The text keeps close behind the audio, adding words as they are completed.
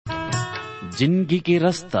जिंदगी के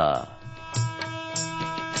रास्ता।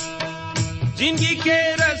 जिंदगी के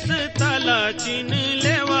रास्ता ला चिन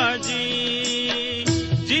लेवा जी,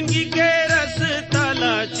 जिंदगी के रास्ता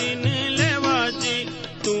ला चिन लेवा जी,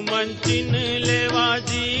 तू मन चिन लेवा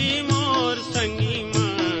जी मोर संगी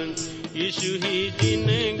मन, यीशु ही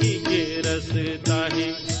जिंदगी के रास्ता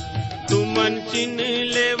है। तू मन चिन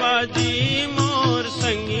लेवा जी मोर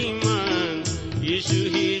संगी मन, यीशु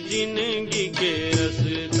ही जिंदगी के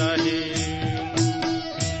रास्ता है।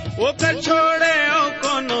 वो कर छोड़े ओ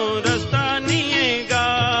कोनो रास्ता नीएगा,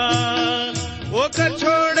 वो कर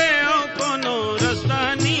छोड़े ओ कोनो रास्ता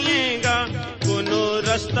नीएगा, कोनो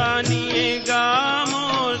रास्ता नीएगा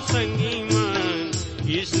मोर संगी मन,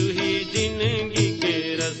 यीशु ही जिंदगी के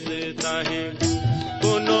रास्ता है।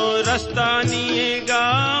 कोनो रास्ता नीएगा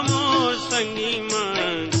मोर संगी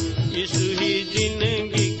मन, यीशु ही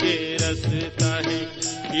जिंदगी के रास्ता है।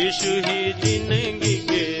 यीशु ही जिंदगी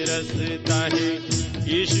के रास्ता है,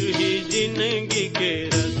 यीशु ही जिंदगी के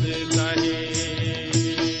रास्ता है।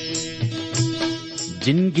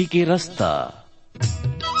 जिंदगी के रास्ता।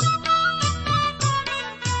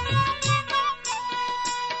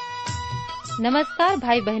 नमस्कार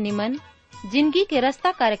भाई बहनी मन, जिंदगी के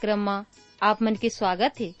रास्ता कार्यक्रम में आप मन के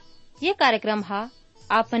स्वागत है। ये कार्यक्रम हा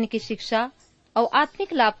आप मन की शिक्षा और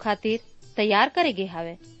आत्मिक लाभ खातिर तैयार करे गे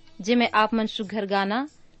हावे, जिमे आप मन सुघर गाना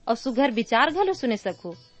और सुघर विचार घलो सुने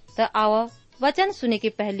सको। तो आओ वचन सुने के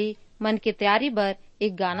पहली मन के तैयारी बर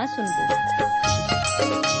एक गाना सुनबो।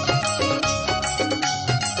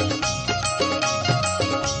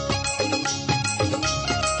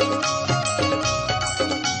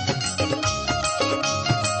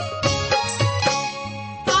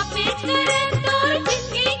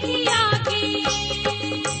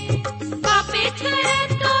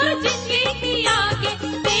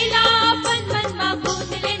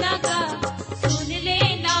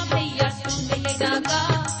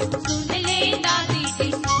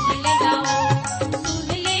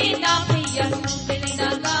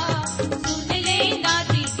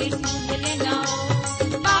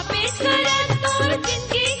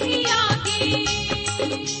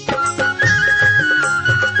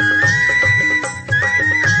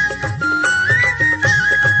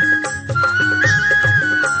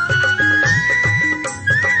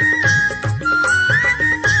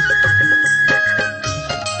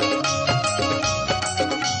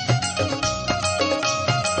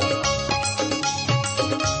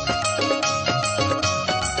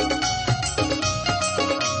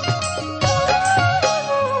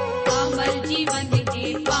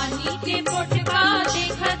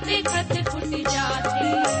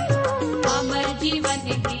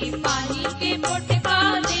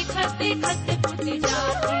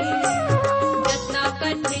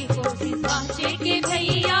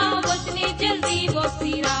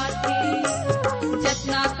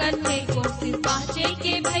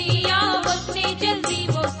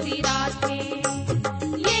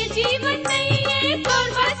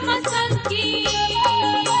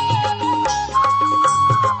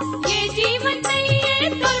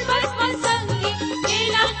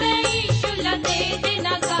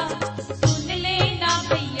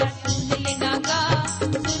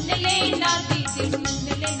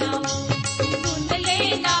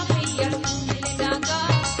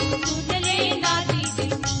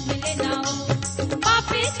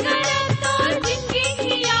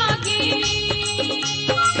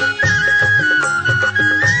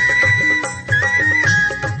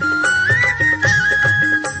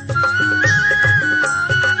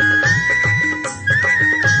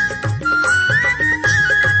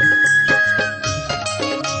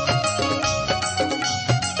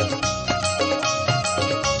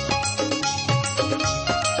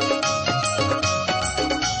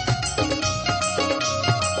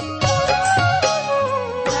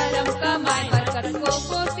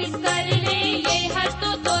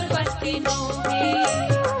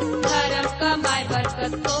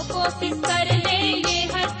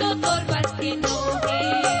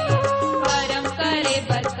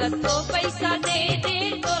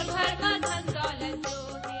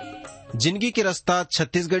 जिंदगी के रास्ता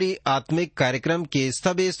छत्तीसगढ़ी आत्मिक कार्यक्रम के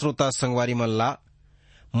सबे श्रोता संगवारी मल्ला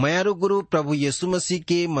मयारू गुरु प्रभु यीशु मसीह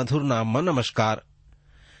के मधुर नाम में नमस्कार।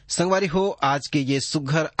 संगवारी हो, आज के ये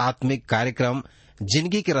सुघर आत्मिक कार्यक्रम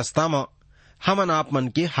जिंदगी के रास्ता में हमन आप मन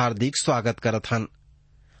के हार्दिक स्वागत करत हन।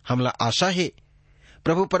 हमला आशा है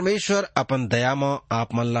प्रभु परमेश्वर अपन दया में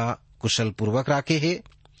आप मन ला कुशल पूर्वक राखे है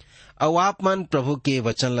और आप मन प्रभु के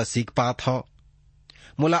वचन ला सीख पात हो।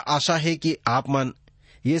 मोला आशा है कि आप मन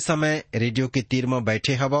ये समय रेडियो के तीर में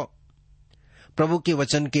बैठे हवो, प्रभु के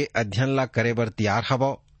वचन के अध्ययन ला करे बर तैयार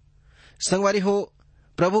हवो। संगवारी हो,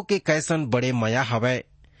 प्रभु के कैसन बड़े माया हवै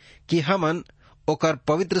कि हमन ओकर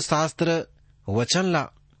पवित्र शास्त्र वचन ला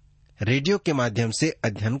रेडियो के माध्यम से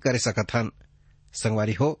अध्ययन करे सकत हन।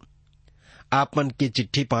 संगवारी हो, आप मन की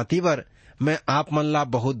चिट्ठी पाती बर मैं आप मन ला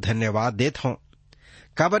बहुत धन्यवाद देत हूँ,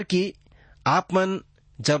 काबर कि आप मन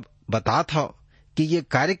जब बातात हो कि ये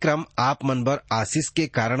कार्यक्रम आप मन बर आशीष के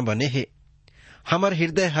कारण बने हे, हमर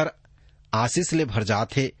हृदय हर आशीष ले भर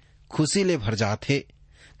जात हे, खुशी ले भर जात हे,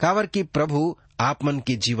 काबर कि प्रभु आप मन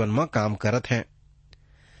के जीवन में काम करत हैं।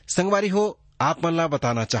 संगवारी हो, आप मन ला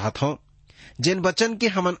बताना चाहत हूँ, जिन वचन के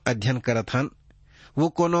हमन अध्ययन करत हन वो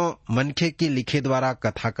कोनो मनखे के लिखे द्वारा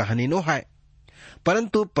कथा कहानी नो है,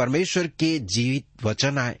 परंतु परमेश्वर के जीवित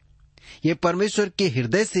वचन आए। ये परमेश्वर के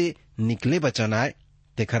हृदय से निकले वचन आए।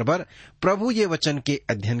 तेखर बर प्रभु ये वचन के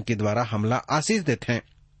अध्ययन के द्वारा हमला आशीष देते हैं।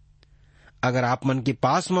 अगर आप मन के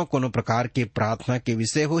पास में कोनो प्रकार के प्रार्थना के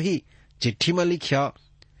विषय हो ही चिट्ठी में लिखिया,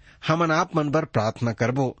 हमन आप मन बर प्रार्थना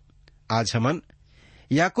करबो। आज हमन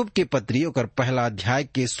याकूब के पत्री ओकर पहला अध्याय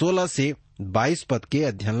के 16 से 22 पद के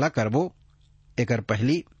अध्ययन ला करबो। एकर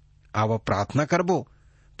पहली आवा प्रार्थना करबो,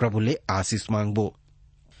 प्रभु ले आशीष मांगबो।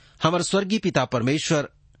 हमर स्वर्गीय पिता परमेश्वर,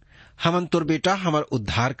 हमन तोर बेटा हमर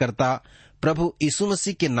उद्धार करता प्रभु यीशु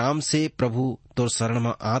मसीह के नाम से प्रभु तोर शरण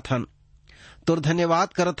में आथन, तोर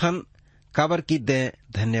धन्यवाद करथन, काबर की दे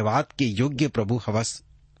धन्यवाद के योग्य प्रभु हवस।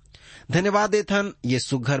 धन्यवाद देथन ये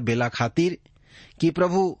सुघर बेला खातिर कि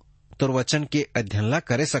प्रभु तोर वचन के अध्ययन ला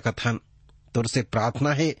करे सकथन। तोर से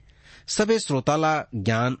प्रार्थना है सबे श्रोता ला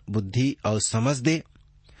ज्ञान बुद्धि और समझ दे,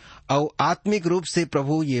 और आत्मिक रूप से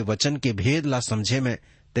प्रभु ये वचन के भेद ला समझे में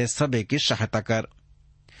ते सबे की सहायता कर।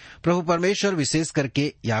 प्रभु परमेश्वर विशेष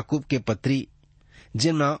करके याकूब के पत्री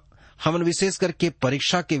जिनमें हमन विशेष करके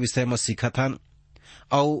परीक्षा के विषय में सीखत हन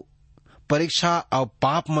और परीक्षा और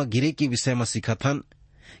पाप में गिरे के विषय में सीखत हन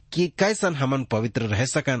कि कैसन हमन पवित्र रह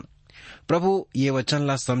सकन। प्रभु ये वचन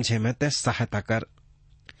ला समझे में ते सहायता कर,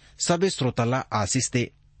 सबे श्रोता ला आशीष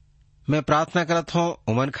दे। मैं प्रार्थना करत हूँ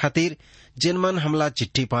उमन खातिर जिन मन हमला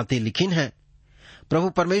चिट्ठी पाती लिखिन है। प्रभु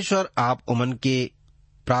परमेश्वर आप उमन के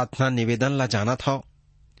प्रार्थना निवेदन ला जानत हो,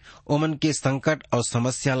 उमन के संकट और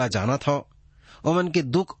समस्या ला जानत हो, उमन के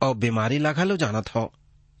दुख और बीमारी ला घलो जानत हो।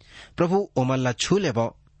 प्रभु उमन ला छू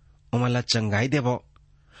लेबो, उमन ला चंगाई देबो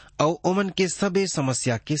और उमन के सबे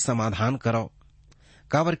समस्या के समाधान करो,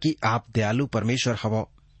 काबर की आप दयालु परमेश्वर हवो।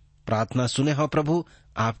 प्रार्थना सुने हो प्रभु,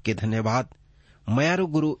 आपके धन्यवाद मयारू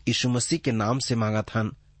गुरु यीशु मसीह के नाम से मांगत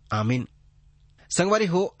हन, आमीन। संगवारी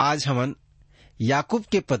हो, आज हमन याकूब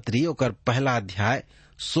के पत्री ओकर पहला अध्याय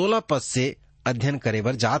 16 पद से अध्ययन करे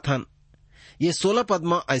बर जात हन। ये 16 पद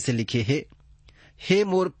में ऐसे लिखे है, हे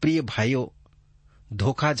मोर प्रिय भाइयों,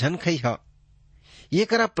 धोखा झन खइहा। ये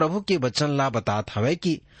करा प्रभु के वचन ला बतात हवे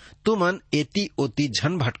कि तुमन एती ओती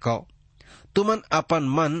झन भटकाओ। तुमन अपन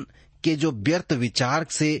मन के जो व्यर्थ विचार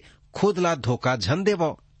से खुद ला धोखा झन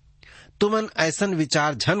देवो। तुमन ऐसन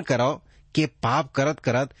विचार झन करो कि पाप करत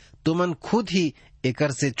करत तुमन खुद ही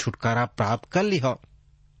एकर से छुटकारा प्राप्त कर लिहो।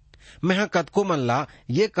 मैं कतको मन ला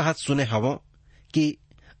ये कहत सुने हवो कि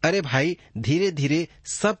अरे भाई, धीरे धीरे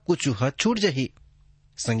सब कुछ छूट जही।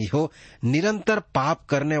 संगी हो, निरंतर पाप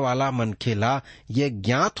करने वाला मनखे ला ये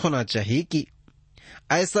ज्ञात होना चाहिए कि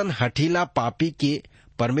ऐसन हठीला पापी के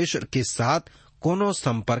परमेश्वर के साथ कोनो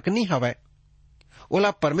संपर्क नहीं हवै।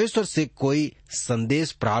 ओला परमेश्वर से कोई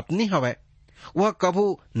संदेश प्राप्त नहीं हवै। वह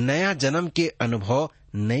कभू नया जन्म के अनुभव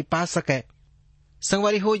नहीं पा सके।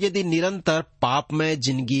 संगवारी हो, यदि निरंतर पाप में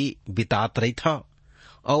जिंदगी बितात रही था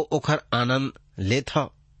और ओखर आनंद ले था,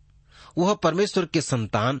 वह परमेश्वर के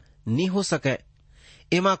संतान नहीं हो सके।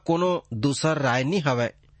 एमा कोनो दूसर राय नहीं हवै।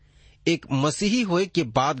 एक मसीही होए के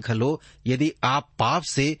बाद घलो यदि आप पाप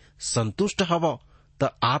से संतुष्ट हवो तो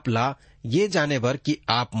आप ला ये जाने बर कि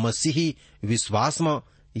आप मसीही विश्वास में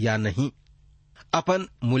या नहीं, अपन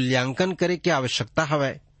मूल्यांकन करे के आवश्यकता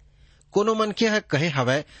हवै। कोनो मनखे है कहे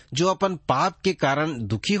हवै जो अपन पाप के कारण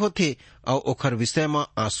दुखी होथे और ओखर विषय में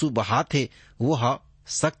आंसू बहाथे, वो ह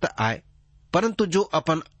सख्त आए, परंतु जो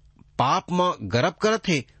अपन पाप में गर्व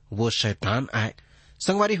करथे वो शैतान आए।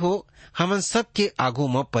 संगवारी हो, हमन सब के आगू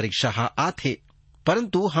में परीक्षा आथे,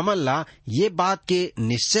 परंतु हमन ला ये बात के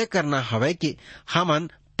निश्चय करना हवै कि हमन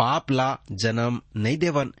पाप ला जन्म नहीं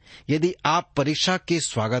देवन। यदि आप परीक्षा के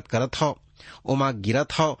स्वागत करत हो, ओमा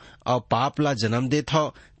गिरत हो और पाप ला जन्म देत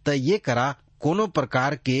हो, तो ये करा कोनो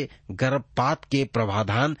प्रकार के गर्भपात के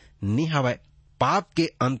प्रावधान नहीं हवै। पाप के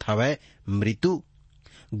अंत हवै मृत्यु,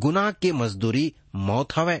 गुनाह के मजदूरी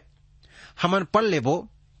मौत हवै। हमन पढ़ लेबो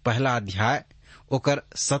पहला अध्याय ओकर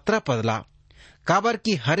 17 पदला, काबर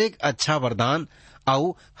की हर एक अच्छा वरदान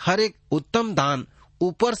और हर एक उत्तम दान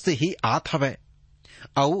ऊपर से ही आत हवै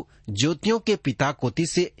और ज्योतियों के पिता कोती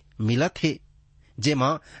से मिलत है,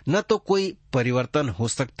 जेमा न तो कोई परिवर्तन हो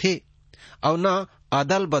सकते और न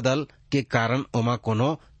अदल बदल के कारण ओमा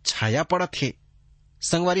कोनो छाया पड़त है।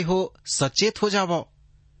 संगवारी हो, सचेत हो जावो,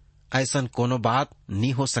 ऐसन कोनो बात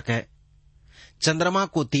नहीं हो सके। चंद्रमा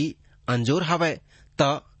कोती अंजोर हवे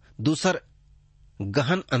त दूसर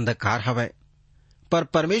गहन अंधकार हवे, पर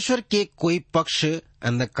परमेश्वर के कोई पक्ष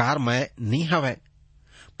अंधकारमय नहीं हवे।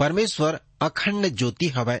 परमेश्वर अखंड ज्योति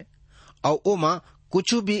हवे और ओमा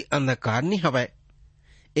कुछ भी अंधकार नहीं हवे।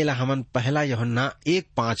 एला हमन पहला यूहन्ना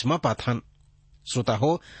 1:5 में पाथन। श्रोता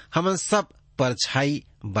हो, हमन सब परछाई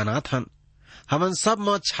बनाथन, हमन सब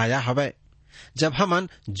में छाया हवे। जब हमन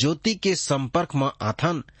ज्योति के संपर्क में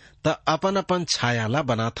आथन त अपन अपन छाया ला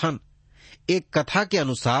बनाथन। एक कथा के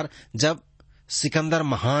अनुसार जब सिकंदर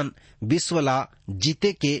महान विश्वला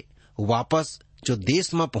जीते के वापस जो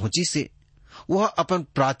देश में पहुंची से, वह अपन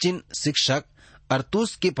प्राचीन शिक्षक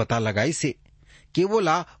अरतुस के पता लगाई से कि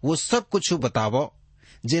वो सब कुछ बतावो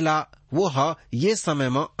जेला वो ये समय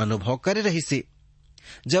में अनुभव करे रही से।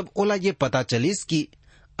 जब ओला ये पता चलीस कि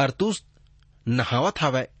अरतुस नहावत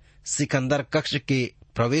हवे, सिकंदर कक्ष के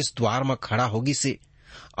प्रवेश द्वार में खड़ा होगी से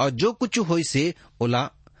और जो कुछ होई से ओला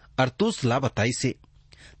अरतुस ला बताई से,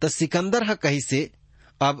 तो सिकंदर हा कही से,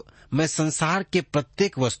 अब मैं संसार के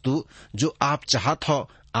प्रत्येक वस्तु जो आप चाहत हो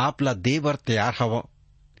आप ला दे बर तैयार हव।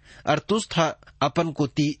 अरतुस था अपन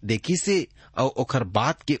कोती देखी से और ओखर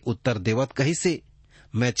बात के उत्तर देवत कही से,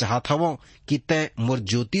 मैं चाहत हव कि तय मोर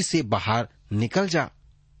ज्योति से बाहर निकल जा।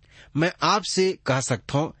 मैं आपसे कह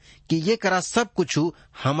सकता हूँ कि ये करा सब कुछ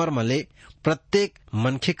हमर मले प्रत्येक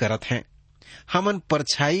मनखे करत हैं। हमन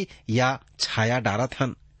परछाई या छाया डारत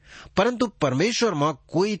हन, परंतु परमेश्वर में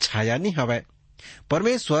कोई छाया नहीं हवे।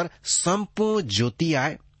 परमेश्वर संपूर्ण ज्योति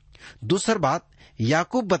आए। दूसर बात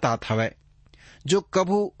याकूब बतात हवे जो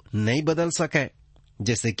कभू नहीं बदल सके,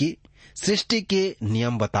 जैसे कि सृष्टि के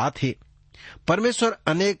नियम बतात है। परमेश्वर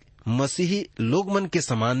अनेक मसीही लोग मन के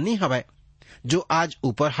समान नहीं हवे जो आज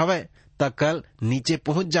ऊपर हवे त कल नीचे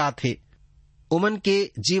पहुंच जात है। उमन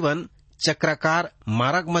के जीवन चक्राकार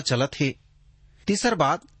मार्ग में चलत है। तीसर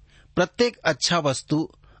बात, प्रत्येक अच्छा वस्तु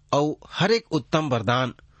और हर एक उत्तम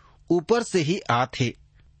वरदान ऊपर से ही आत है।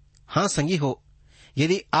 हाँ संगी हो,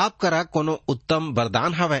 यदि आप करा कोनो उत्तम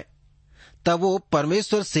वरदान हवे तब वो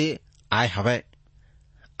परमेश्वर से आए हवे।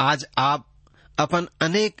 आज आप अपन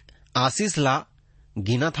अनेक आशीष ला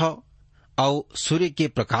गिनत हो और सूर्य के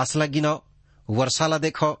प्रकाश ला गिनो, वर्षा ला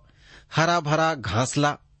देखो, हरा भरा घास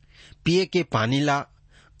ला, पिए के पानी ला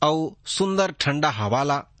और सुंदर ठंडा हवा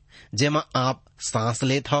ला जेमा आप सांस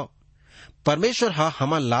लेत हो। परमेश्वर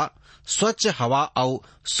हमन ला स्वच्छ हवा और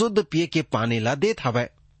शुद्ध पिए के पानी ला देत हवे।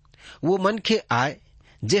 वो मनखे आए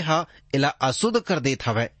जे इला अशुद्ध कर देत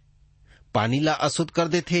हवे। पानी ला अशुद्ध कर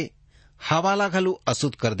देथे, हवा ला घलू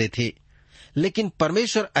अशुद्ध कर देथे, लेकिन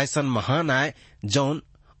परमेश्वर ऐसा महान आए जौन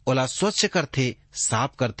ओला स्वच्छ करथे,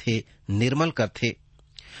 साफ करथे, निर्मल करथे।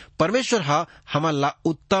 परमेश्वर हमन ला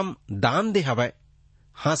उत्तम दान दे हवे।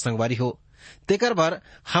 हाँ संगवारी हो, तेकर बर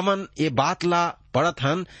हमन ये बात ला पढ़त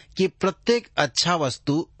हन कि प्रत्येक अच्छा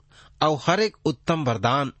वस्तु और हर एक उत्तम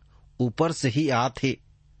वरदान ऊपर से ही आथे।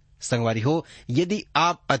 संगवारी हो, यदि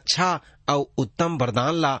आप अच्छा और उत्तम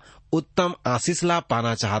वरदान ला, उत्तम आशीष ला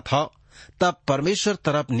पाना चाहत हो तब परमेश्वर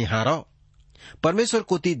तरफ निहारो, परमेश्वर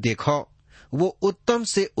कोती देखो। वो उत्तम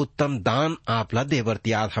से उत्तम दान आप ला देवर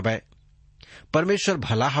तैयार हवे। परमेश्वर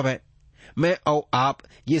भला हवे। मैं और आप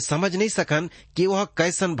ये समझ नहीं सकन कि वह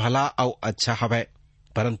कैसन भला और अच्छा हवे,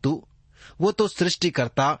 परंतु वो तो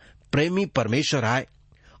सृष्टिकर्ता प्रेमी परमेश्वर आए।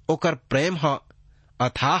 ओकर प्रेम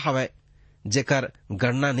अथाह हवे जेकर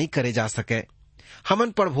गणना नहीं करे जा सके।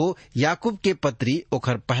 हमन पढ़बो याकूब के पत्री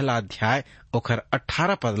ओकर पहला अध्याय ओकर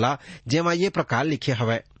 18 पदला, जेमा ये प्रकार लिखे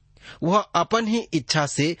हवे, वह अपन ही इच्छा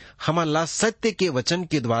से हमन ला सत्य के वचन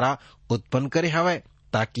के द्वारा उत्पन्न करे हवे,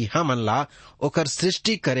 ताकि हमन ला ओकर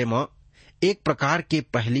सृष्टि करे में एक प्रकार के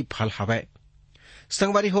पहली फल हवे।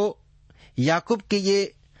 संगवारी हो, याकूब के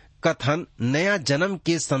ये कथन नया जन्म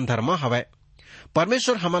के संदर्भ में हवे।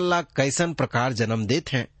 परमेश्वर हमन ला कैसन प्रकार जन्म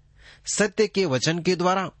देते हैं? सत्य के वचन के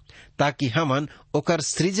द्वारा, ताकि हमन ओकर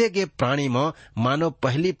सृजे के प्राणी में मानो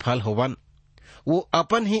पहली फल होवन। वो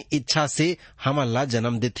अपन ही इच्छा से हमन ला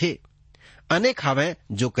जन्म देथे। अनेक हवे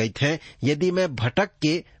जो कहते यदि मैं भटक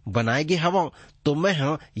के बनाए गे हवों तो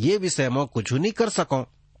मैं ये विषय में कुछ नहीं कर सकूं,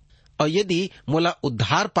 और यदि मोला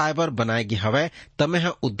उद्धार पाए बर बनाए गे हवे तो मैं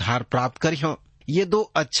उद्धार प्राप्त करियो। ये दो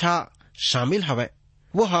अच्छा शामिल हवे।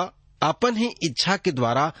 वह अपन ही इच्छा के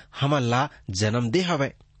द्वारा हमन ला जन्म दे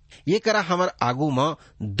हवे। ये करा हमर आगू में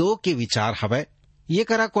दो के विचार हवे। ये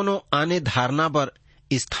करा कोनो आने धारणा बर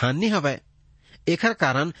स्थान नहीं हवे। एकर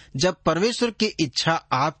कारण जब परमेश्वर की इच्छा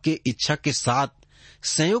आपके इच्छा के साथ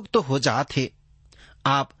संयुक्त हो जात है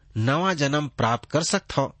आप नवा जन्म प्राप्त कर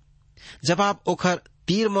सकत हो जब आप ओखर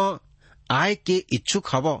तीर में आय के इच्छुक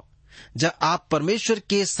हवो, जब आप परमेश्वर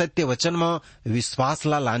के सत्य वचन में विश्वास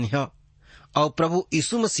ला लानिह और प्रभु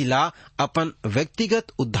यीशु मसीह ला अपन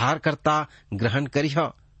व्यक्तिगत उद्धारकर्ता ग्रहण करिह,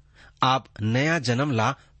 आप नया जन्म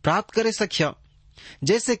ला प्राप्त करे सकिय।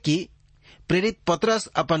 जैसे कि प्रेरित पतरस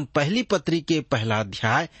अपन पहली पत्री के पहला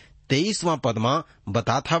अध्याय 23वां पद में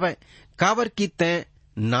बतात हवे, काबर की तय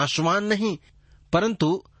नाशवान नहीं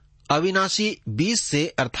परंतु अविनाशी बीज से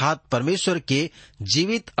अर्थात परमेश्वर के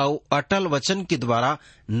जीवित और अटल वचन के द्वारा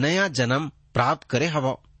नया जन्म प्राप्त करे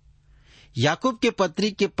हवो। याकूब के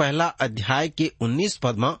पत्री के पहला अध्याय के 19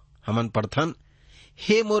 पद में हमन पढ़थन,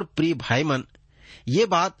 हे मोर प्रिय भाई मन, ये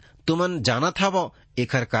बात तुमन जानत हवो,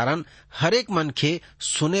 एकर कारण हरेक मनखे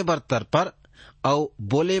सुने बर तत्पर और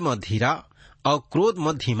बोले में धीरा और क्रोध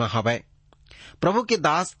में धीमा हवै। प्रभु के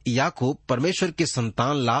दास याकूब परमेश्वर के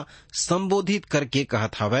संतान ला संबोधित करके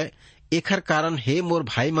कहत हवै, एकर कारण हे मोर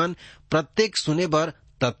भाई मन, प्रत्येक सुने बर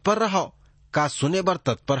तत्पर रहो। का सुने बर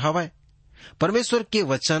तत्पर हवै? परमेश्वर के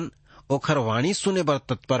वचन ओखर वाणी सुने बर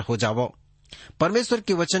तत्पर हो जावो। परमेश्वर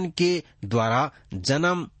के वचन के द्वारा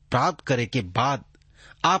जन्म प्राप्त करे के बाद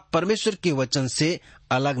आप परमेश्वर के वचन से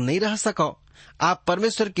अलग नहीं रह सको। आप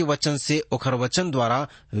परमेश्वर के वचन से ओखर वचन द्वारा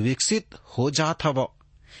विकसित हो जात हवो।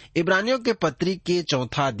 इब्रानियों के पत्री के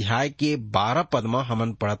 4 अध्याय के 12 पद में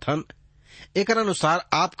हमन पढ़थन, एकर अनुसार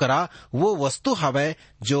आप करा वो वस्तु हवै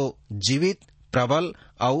जो जीवित, प्रबल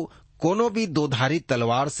और कोनो भी दोधारी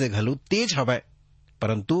तलवार से घलू तेज हवै,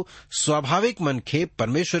 परंतु स्वाभाविक मनखे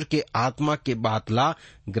परमेश्वर के आत्मा के बात ला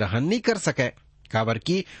ग्रहण नहीं कर सके, काबर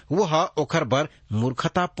की वह ओखर बर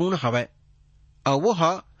मूर्खतापूर्ण हवै और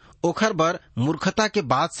वह ओखर बर मूर्खता के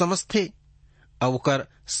बात समझथे और ओकर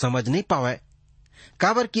समझ नहीं पावे,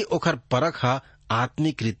 काबर की ओखर परख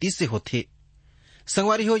आत्मिक रीति से होथे।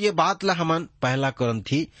 संगवारी हो, ये बात ला हमन पहला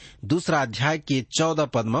कोरिन्थी 2 अध्याय के 14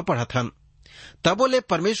 पद में पढ़थन, तबोले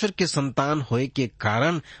परमेश्वर के संतान होए के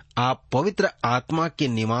कारण आप पवित्र आत्मा के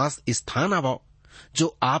निवास स्थान आवो,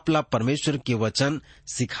 जो आप ला परमेश्वर के वचन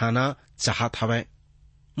सिखाना चाहत हवै।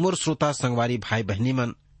 मोर श्रोता संगवारी भाई बहनी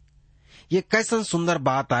मन, ये कैसन सुंदर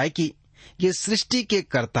बात आए कि ये सृष्टि के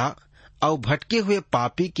कर्ता और भटके हुए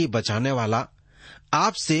पापी की बचाने वाला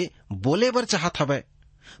आपसे बोले बर चाहत हवै।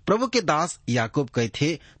 प्रभु के दास याकूब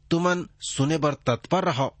कहथे, तुमन सुने बर तत्पर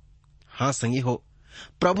रहो। हाँ संगी हो,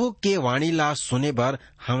 प्रभु के वाणी ला सुने बर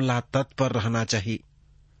हमला तत्पर रहना चाहिए।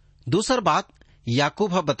 दूसर बात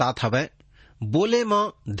याकूब बतात हवै, बोले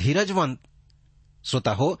में धीरजवंत।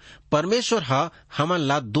 श्रोता हो, परमेश्वर हमन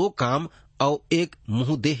ला 2 काम और 1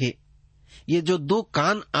 मुंह देहे। ये जो 2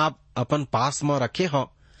 कान आप अपन पास में रखे हो,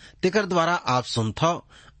 तेकर द्वारा आप सुनथो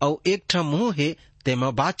और 1 मुंह है तेमा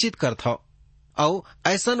बातचीत करथो और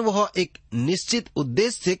ऐसन वह एक निश्चित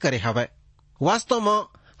उद्देश्य से करे हवै। वास्तव में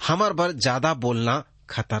हमर बर ज्यादा बोलना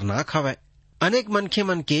खतरनाक हवै। अनेक मनखे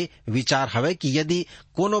मन के विचार हवै कि यदि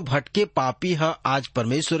कोनो भटके पापी आज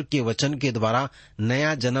परमेश्वर के वचन के द्वारा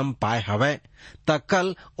नया जन्म पाए हवै त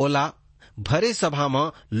कल ओला भरे सभा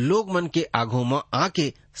में लोग मन के आगू में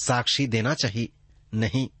आके साक्षी देना चाहिए।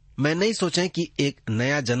 नहीं, मैं नहीं सोचे कि एक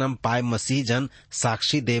नया जन्म पाए मसीह जन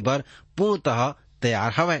साक्षी देबर पूर्णतः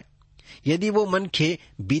तैयार हवै। यदि वो मनखे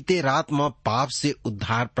बीते रात में पाप से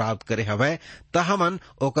उद्धार प्राप्त करे हवै त हमन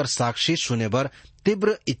ओकर साक्षी सुने बर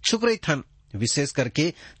तीव्र इच्छुक रहिथन, विशेष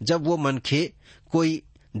करके जब वो मनखे कोई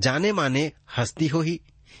जाने माने हस्ती होही,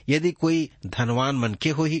 यदि कोई धनवान मनखे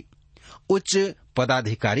होही, उच्च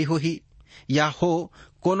पदाधिकारी होही, या हो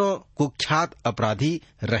कोनो कुख्यात अपराधी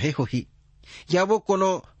रहे होही, या वो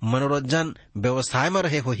कोनो मनोरंजन व्यवसाय में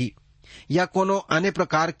रहे होही, या कोनो अन्य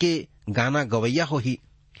प्रकार के गाना गवैया होही।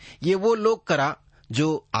 ये वो लोग करा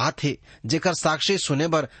जो आथे जेकर साक्षी सुने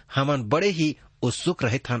बर हमन बड़े ही उत्सुक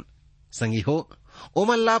रहे थन। संगी हो,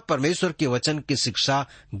 ओमन ला परमेश्वर के वचन की शिक्षा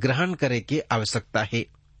ग्रहण करे के आवश्यकता है।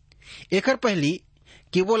 एकर पहली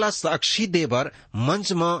कि वो ला साक्षी दे बर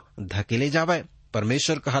मंच में धकेले जावे।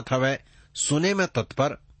 परमेश्वर कहत हवै, सुने में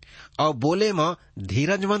तत्पर और बोले में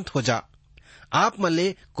धीरजवंत हो जा। आप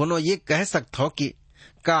मले कोनो ये कह सकते हो कि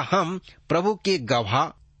का हम प्रभु के गवाह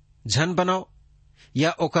झन बनाओ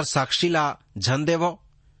या ओकर साक्षी ला झन देवो?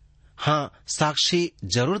 हाँ, साक्षी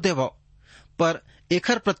जरूर देवो, पर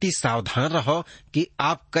एकर प्रति सावधान रहो कि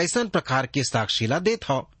आप कैसन प्रकार के साक्षी ला देत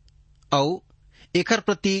हो, और एकर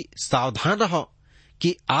प्रति सावधान रहो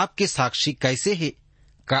कि आपके साक्षी कैसे है।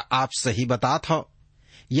 का आप सही बातात हो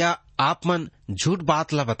या आप मन झूठ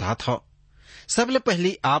बात ला बातात हो? सबले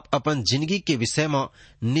पहली आप अपन जिंदगी के विषय में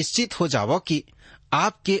निश्चित हो जावो कि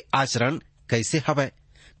आपके आचरण कैसे हवै।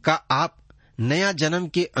 का आप नया जन्म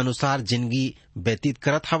के अनुसार जिंदगी व्यतीत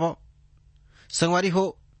करत हवो? संगवारी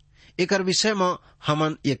हो, एकर विषय में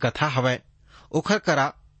हमन ये कथा हवै। ओखर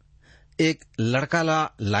करा एक लड़का ला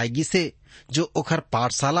लायगी से जो ओखर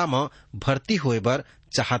पाठशाला में भर्ती होए बर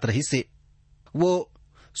चाहत रही से। वो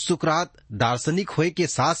सुकरात दार्शनिक होए के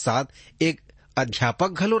साथ साथ एक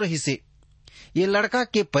अध्यापक घलो रही से। ये लड़का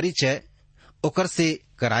के परिचय ओकर से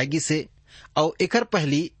कराएगी से और एकर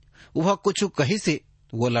पहली वह कुछ कही से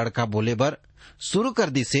वो लड़का बोले बर शुरू कर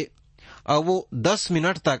दी से और वो 10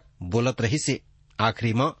 मिनट तक बोलत रही से।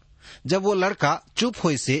 आखिरी में जब वो लड़का चुप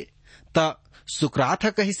होए से त सुकरात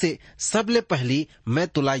कही से, सबले पहली मैं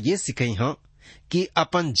तुला ये सिखाई हूं कि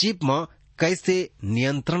अपन जीभ में कैसे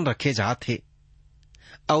नियंत्रण रखे जात है,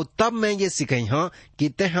 और तब मैं ये सिखाई हूं कि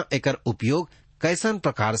तेह एकर उपयोग कैसन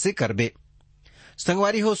प्रकार से करबे।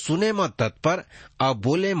 संगवारी हो, सुने में तत्पर और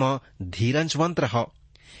बोले में धीरजवंत रहो।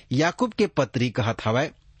 याकूब के पत्री कहत हवै,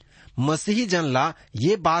 मसीही जन ला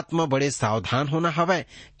ये बात में बड़े सावधान होना हवै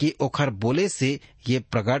कि ओखर बोले से ये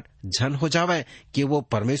प्रकट झन हो जावे कि वो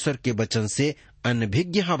परमेश्वर के वचन से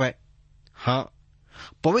अनभिज्ञ हवै। हाँ,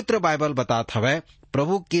 पवित्र बाइबल बतात हवै,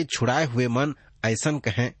 प्रभु के छुड़ाए हुए मन ऐसन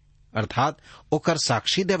कहें, अर्थात ओकर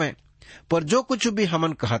साक्षी देवें, पर जो कुछ भी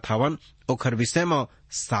हमन कहत हवन ओखर विषय में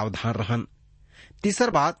सावधान रहन। तीसर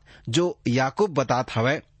बात जो याकूब बतात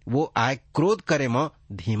हवै वो आय क्रोध करे में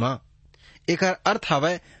धीमा। एकर अर्थ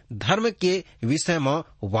हवै धर्म के विषय में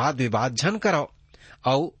वाद विवाद झन करो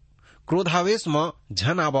और क्रोधावेश में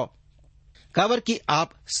झन आवो, काबर कि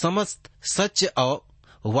आप समस्त सत्य और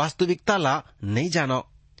वास्तविकता ला नहीं जानो।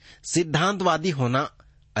 सिद्धांतवादी होना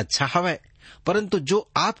अच्छा हवै, परंतु जो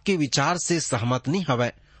आपके विचार से सहमत नहीं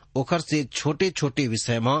हवै ओखर से छोटे छोटे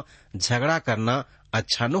विषय में झगड़ा करना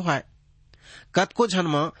अच्छा न है। कतको झन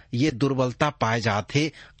में ये दुर्बलता पाए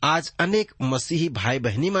जाते। आज अनेक मसीही भाई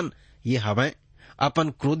बहनी मन ये हवै, अपन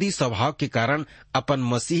क्रोधी स्वभाव के कारण अपन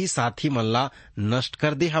मसीही साथी मन ला नष्ट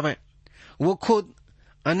कर दे हवै। वो खुद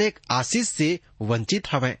अनेक आशीष से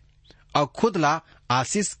वंचित हवै और खुद ला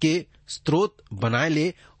आशीष के स्रोत बनाए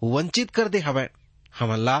ले वंचित कर दे हवै।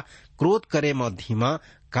 हमन ला क्रोध करे में धीमा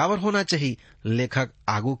कावर होना चाहिए, लेखक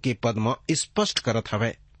आगू के पद में स्पष्ट करत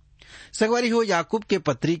हवै। संगवारी हो, याकूब के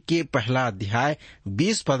पत्री के पहला अध्याय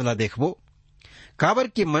 20 पद ला देखबो। काबर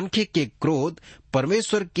के मनखे के क्रोध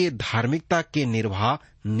परमेश्वर के धार्मिकता के निर्वाह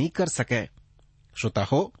नहीं कर सके। श्रोता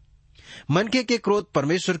हो, मनखे के क्रोध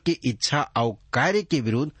परमेश्वर की इच्छा और कार्य के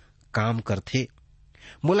विरुद्ध काम करते।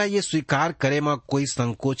 मोला ये स्वीकार करे में कोई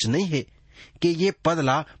संकोच नहीं है कि ये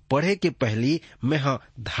पदला पढ़े के पहली मैं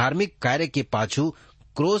धार्मिक कार्य के पाछू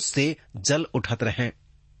क्रोध से जल उठत रहे,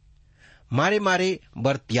 मारे मारे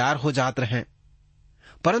बर तैयार हो जात रहे,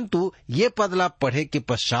 परंतु ये पदला पढ़े के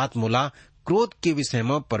पश्चात मोला क्रोध के विषय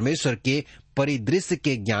में परमेश्वर के परिदृश्य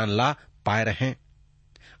के ज्ञान ला पाए रहे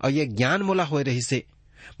और ये ज्ञान मोला हो रही से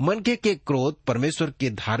मनखे के क्रोध परमेश्वर के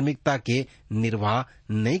धार्मिकता के निर्वाह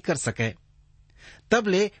नहीं कर सके। तब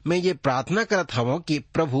ले मैं ये प्रार्थना करत हूँ कि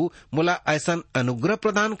प्रभु मोला ऐसा अनुग्रह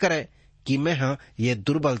प्रदान करे कि मैं ये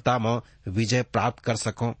दुर्बलता में विजय प्राप्त कर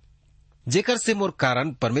सकूं, जेकर से मोर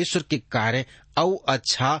कारण परमेश्वर के कार्य और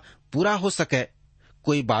अच्छा पूरा हो सके,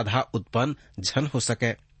 कोई बाधा उत्पन्न झन हो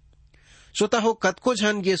सके। श्रोता हो, कतको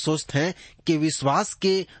झन ये सोचते हैं कि विश्वास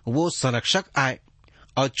के वो संरक्षक आए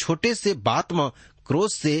और छोटे से बात में क्रोध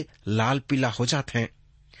से लाल पीला हो जाते हैं,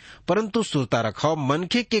 परंतु श्रोता रखो,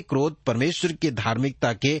 मनखे के क्रोध परमेश्वर की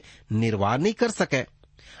धार्मिकता के निर्वाह नहीं कर सके।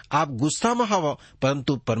 आप गुस्सा में हवो,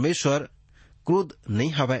 परंतु परमेश्वर क्रोध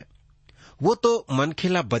नहीं हवे, वो तो मनखे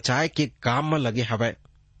ला बचाए के काम में लगे हवे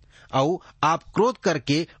और आप क्रोध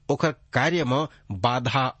करके ओकर कार्य में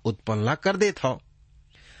बाधा उत्पन्न ला कर देत हो।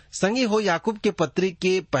 संगी हो, याकूब के पत्री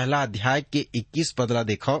के पहला अध्याय के 21 पदला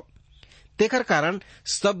देखो। तेकर कारण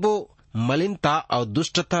सबो मलिनता और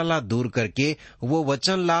दुष्टता ला दूर करके वो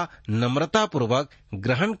वचन ला नम्रता पूर्वक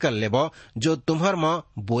ग्रहण कर लेबो जो तुम्हार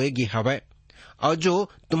माँ बोएगी हवे और जो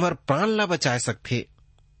तुम्हार प्राण ला बचाए सकते।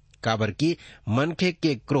 काबर की मनखे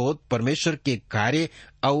के क्रोध परमेश्वर के कार्य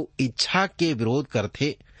और इच्छा के विरोध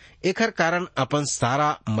करते। एकर कारण अपन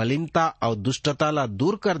सारा मलिनता और दुष्टता ला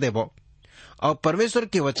दूर कर देबो और परमेश्वर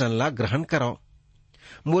के वचन ला ग्रहण करो।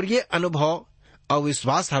 मोर ये अनुभव और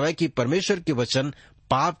विश्वास हवे कि परमेश्वर के वचन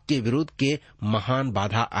पाप के विरुद्ध के महान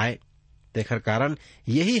बाधा आए। तेकर कारण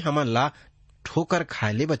यही हमन ला ठोकर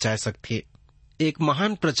खाए ले बचाए सकते। एक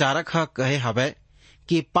महान प्रचारक कहे हवे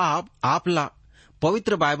कि पाप आप ला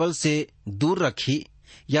पवित्र बाइबल से दूर रखी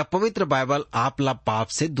या पवित्र बाइबल आप ला पाप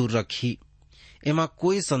से दूर रखी, एमा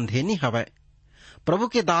कोई संदेह नहीं हवे। प्रभु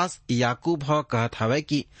के दास याकूब कहत हवे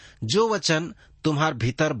कि जो वचन तुम्हार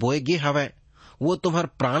भीतर बोए गे हवे वो तुम्हार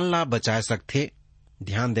प्राण ला बचाए सकते।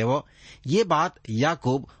 ध्यान देवो, ये बात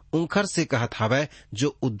याकूब उनखर से कहत हवे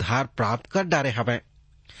जो उद्धार प्राप्त कर डारे हवे।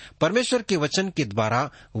 परमेश्वर के वचन के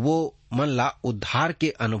द्वारा वो मन ला उद्धार के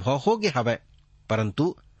अनुभव हो गए हवे,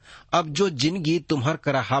 परंतु अब जो जिंदगी तुम्हार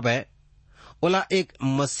करा हवे ओला एक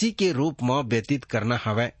मसीह के रूप में व्यतीत करना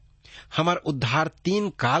हवे। हमार उद्धार 3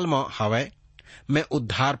 काल में हवे। मैं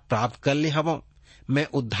उद्धार प्राप्त कर ली हवो, मैं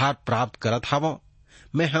उद्धार प्राप्त करत हवो,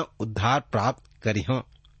 मैं उद्धार प्राप्त करी हूँ।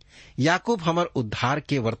 याकूब हमार उद्धार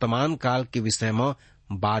के वर्तमान काल के विषय में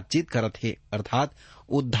बातचीत करत है, अर्थात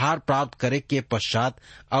उद्धार प्राप्त करे के पश्चात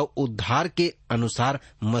और उद्धार के अनुसार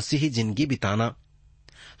मसीही जिंदगी बिताना।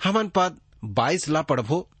 हमन पद 22 ला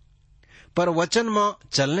पढ़बो, पर वचन में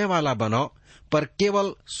चलने वाला बनो, पर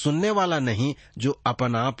केवल सुनने वाला नहीं जो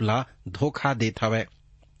अपन आप ला धोखा देत हवे।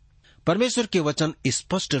 परमेश्वर के वचन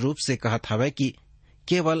स्पष्ट रूप से कहत हवे कि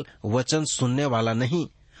केवल वचन सुनने वाला नहीं,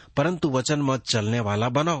 परंतु वचन में चलने वाला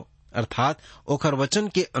बनो, अर्थात ओखर वचन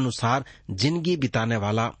के अनुसार जिंदगी बिताने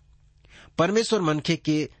वाला। परमेश्वर मनखे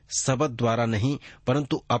के शब्द द्वारा नहीं,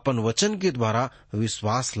 परंतु अपन वचन के द्वारा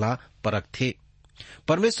विश्वास ला परख थे।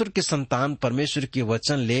 परमेश्वर के संतान परमेश्वर के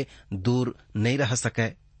वचन ले दूर नहीं रह सके,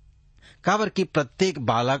 काबर कि प्रत्येक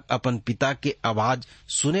बालक अपन पिता के आवाज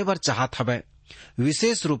सुने बर चाहत हवे,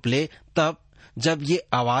 विशेष रूप ले तब जब ये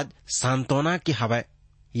आवाज सांत्वना के हवे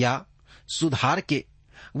या सुधार के।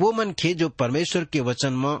 वो मनखे जो परमेश्वर के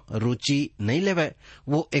वचन में रुचि नहीं लेवे,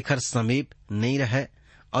 वो एकर समीप नहीं रहे,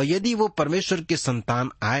 और यदि वो परमेश्वर के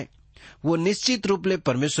संतान आए, वो निश्चित रूप ले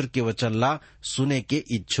परमेश्वर के वचन ला सुने के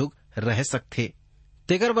इच्छुक रह सकते।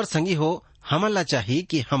 तेगर बर संगी हो, हमन ला चाहिए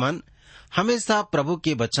कि हमन हमेशा प्रभु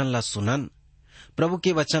के वचन ला सुनन, प्रभु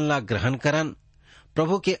के वचन ला ग्रहण करन,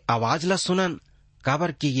 प्रभु के आवाज ला सुनन,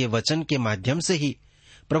 काबर कि ये वचन के माध्यम से ही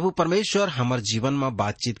प्रभु परमेश्वर हमार जीवन में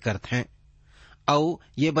बातचीत करते हैं, और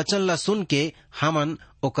ये वचन ला सुन के हमन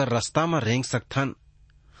ओकर रास्ता में रेंग सकथन,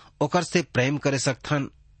 ओकर से प्रेम करे सकथन,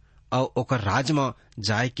 और ओकर राज में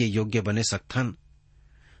जाय के योग्य बने सकथन।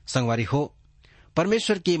 संगवारी हो,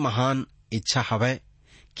 परमेश्वर की महान इच्छा हवे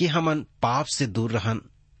कि हमन पाप से दूर रहन,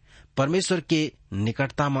 परमेश्वर के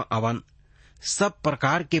निकटता में आवन, सब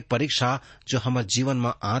प्रकार के परीक्षा जो हमारे जीवन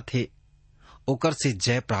में आते ओकर से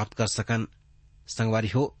जय प्राप्त कर सकन। संगवारी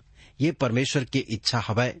हो, ये परमेश्वर की इच्छा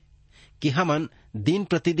हवे कि हमन दिन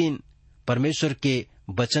प्रतिदिन परमेश्वर के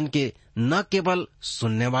वचन के न केवल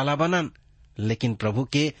सुनने वाला बनन, लेकिन प्रभु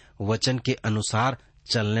के वचन के अनुसार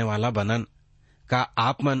चलने वाला बनन। का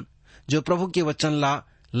आप मन जो प्रभु के वचन ला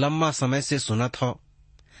लंबा समय से सुनत हो,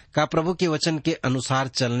 का प्रभु के वचन के अनुसार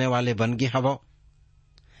चलने वाले बन गए हवो?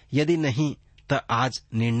 यदि नहीं तो आज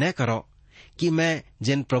निर्णय करो कि मैं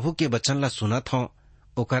जिन प्रभु के वचन ला सुनत हूँ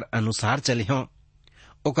ओकर अनुसार चली हूँ,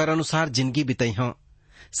 ओकर अनुसार जिंदगी बिताई हूँ।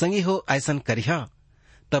 संगी हो, ऐसन करिहा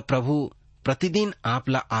तब प्रभु प्रतिदिन आप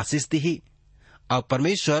ला आशीष दी, और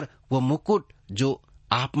परमेश्वर वो मुकुट जो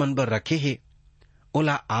आप मन पर रखे है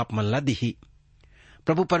ओला आप मन ला दी।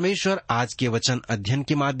 प्रभु परमेश्वर आज के वचन अध्ययन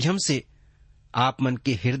के माध्यम से आप मन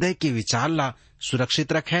के हृदय के विचार ला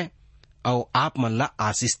सुरक्षित रखे और आप मन ला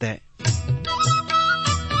आशीष दे।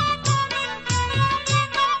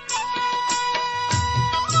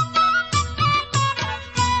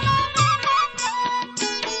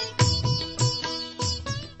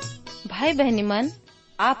 भाई बहनी मन,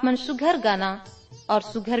 आप मन सुघर गाना और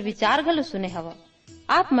सुघर विचार घलो सुने हवा।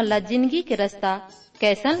 आप मन ला जिंदगी के रास्ता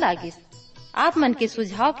कैसन लागिस? आप मन के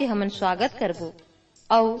सुझाव के हमन स्वागत करबो।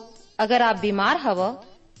 और अगर आप बीमार हवा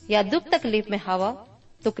या दुख तकलीफ में हवा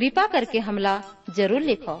तो कृपा करके हमला जरूर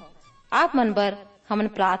लिखो। आप मन बर हमन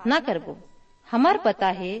प्रार्थना करबो। हमार पता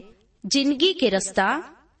है जिंदगी के रास्ता,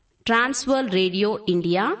 Trans World radio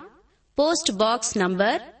India, post box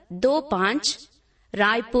number 25,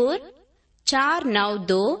 Raipur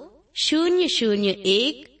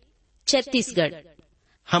 492001, Chhattisgarh.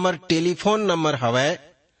 हमार टेलीफोन नंबर हवे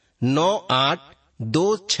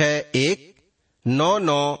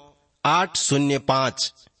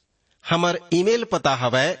 9826199805। हमार ईमेल पता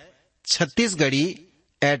हवे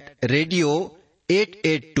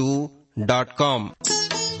chhattisgarhi@radio882.com।